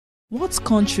What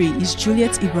country is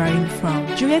Juliet Ibrahim from?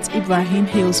 Juliet Ibrahim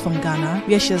hails from Ghana,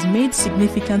 where she has made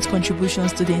significant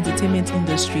contributions to the entertainment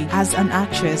industry as an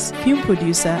actress, film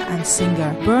producer, and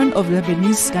singer. Born of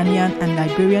Lebanese, Ghanaian, and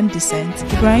Liberian descent,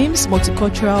 Ibrahim's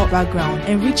multicultural background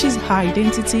enriches her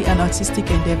identity and artistic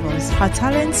endeavors. Her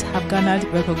talents have garnered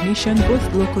recognition both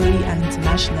locally and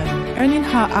internationally, earning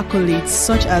her accolades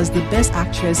such as the Best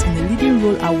Actress in the Leading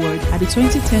Role Award at the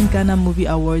 2010 Ghana Movie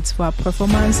Awards for her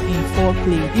performance in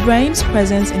Foreplay. Ibrahim's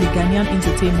presence in the Ghanaian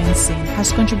entertainment scene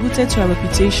has contributed to her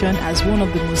reputation as one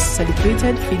of the most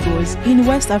celebrated figures in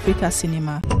West Africa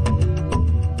cinema.